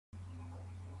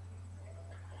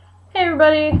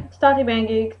everybody, it's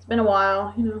BandGeek. It's been a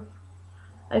while,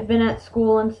 I've been at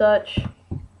school and such.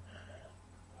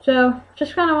 So,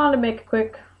 just kind of wanted to make a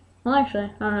quick, well actually,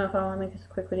 I don't know if I want to make this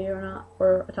a quick video or not,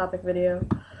 or a topic video.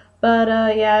 But,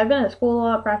 yeah, I've been at school a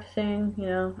lot practicing,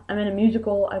 I'm in a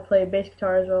musical. I play bass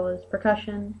guitar as well as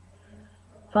percussion.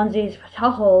 Funsies, but it's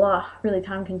also a lot, really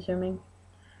time consuming.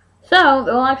 So,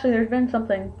 well actually there's been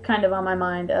something kind of on my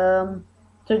mind.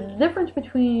 So the difference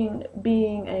between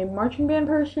being a marching band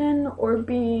person or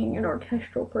being an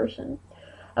orchestral person.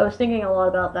 I was thinking a lot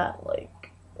about that,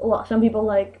 like, some people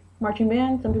like marching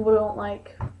band, some people don't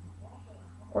like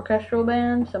orchestral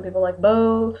band, some people like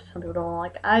both, some people don't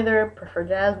like either, prefer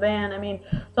jazz band. I mean,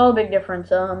 it's all a big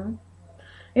difference. I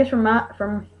guess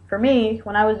for me,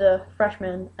 when I was a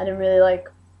freshman, I didn't really like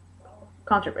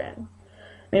concert band.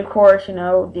 I mean, of course,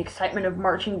 the excitement of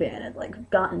marching band had,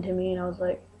 like, gotten to me, and I was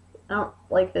like, I don't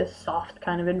like this soft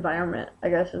kind of environment, I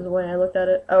guess is the way I looked at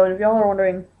it. Oh, and if y'all are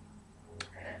wondering,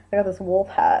 I got this wolf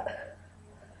hat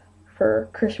for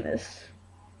Christmas.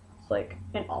 It's like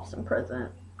an awesome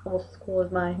present. Almost as cool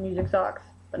as my music socks,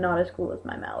 but not as cool as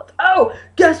my mallet. Oh,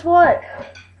 guess what?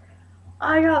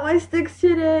 I got my sticks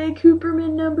today.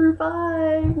 Cooperman number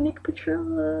 5, Nick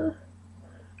Petrella.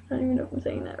 I don't even know if I'm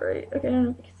saying that right. Okay, I don't know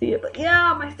if you can see it, but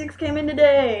yeah, my sticks came in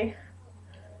today.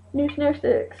 New snare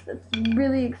sticks. That's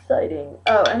really exciting.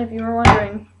 Oh, and if you were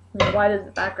wondering, why does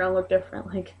the background look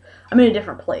different? Like, I'm in a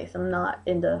different place. I'm not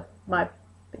into my,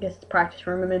 I guess it's practice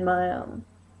room. I'm in my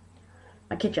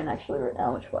my kitchen actually right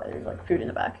now, which is why there's like food in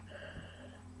the back.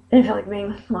 I didn't feel like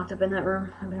being locked up in that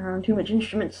room. I've been around too much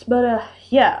instruments. But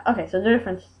yeah. Okay, so the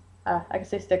difference. I can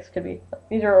say sticks could be.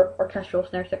 These are orchestral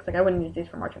snare sticks. Like, I wouldn't use these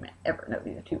for marching band ever. No,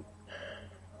 these are too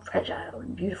fragile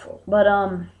and beautiful. But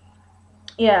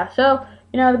yeah. So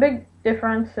the big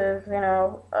difference is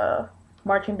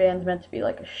marching band's meant to be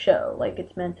like a show. Like,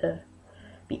 it's meant to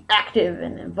be active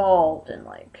and involved and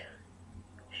like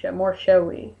more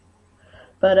showy.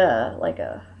 But like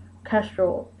a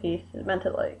orchestral piece is meant to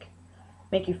like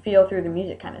make you feel through the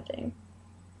music kind of thing.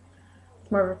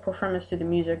 It's more of a performance through the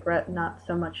music, not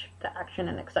so much the action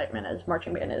and excitement as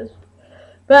marching band is.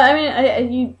 But I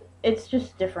mean, it's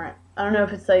just different. I don't know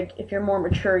if it's like, if you're more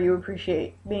mature, you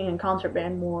appreciate being in concert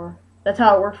band more. That's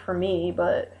how it worked for me,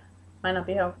 but it might not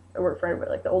be how it worked for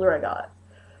everybody. Like, the older I got,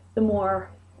 the more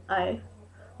I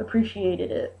appreciated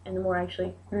it, and the more I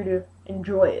actually grew to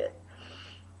enjoy it.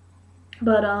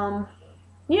 But,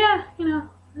 yeah,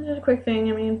 just a quick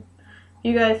thing. I mean, if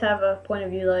you guys have a point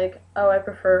of view like, oh, I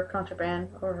prefer concert band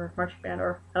over marching band,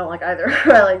 or I don't like either,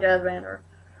 or I like jazz band, or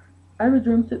I'm a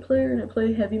drum set player and I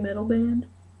play heavy metal band,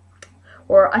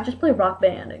 or I just play rock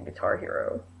band and Guitar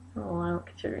Hero. Oh, I don't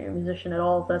consider you a musician at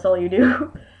all if that's all you do.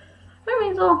 I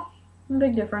mean, it's all a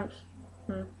big difference.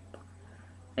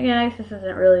 Again, I guess this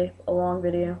isn't really a long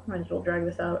video. Might as well drag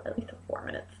this out at least to 4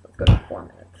 minutes. Let's go to 4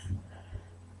 minutes.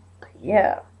 But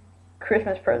yeah,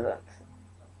 Christmas presents.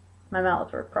 My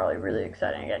mallets were probably really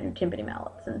exciting. I got new timpani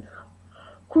mallets, and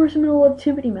of course I'm gonna love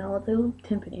timpani mallets. I love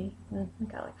timpani. I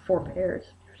got like 4 pairs.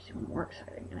 It's even more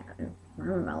exciting. And I got new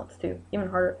maroon mallets too. Even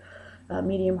harder.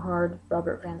 Medium hard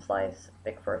Robert Van Slice,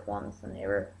 big first ones, and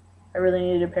I really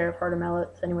needed a pair of harder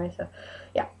mallets anyway, so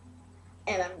yeah.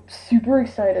 And I'm super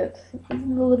excited. This is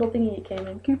the little thingy it came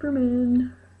in.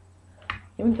 Cooperman.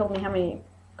 He even told me how many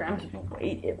grams of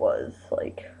weight it was.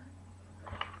 Like,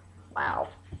 wow.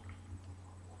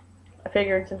 I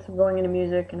figured since I'm going into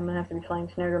music and I'm gonna have to be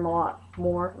playing snare drum a lot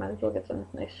more, might as well get some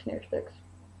nice snare sticks.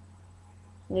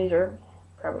 These are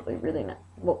probably really nice.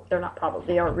 Well, they're not probably,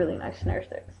 they are really nice snare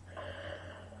sticks.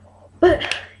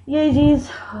 But, yay, Z's.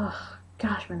 Oh,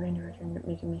 gosh, my reindeer are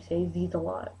making me say Z's a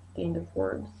lot at the end of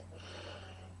words.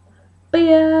 But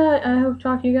yeah, I hope to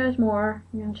talk to you guys more.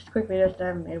 Just quick videos that I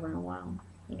haven't made in a while.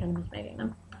 I kind of miss making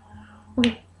them.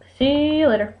 Okay, see you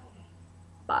later.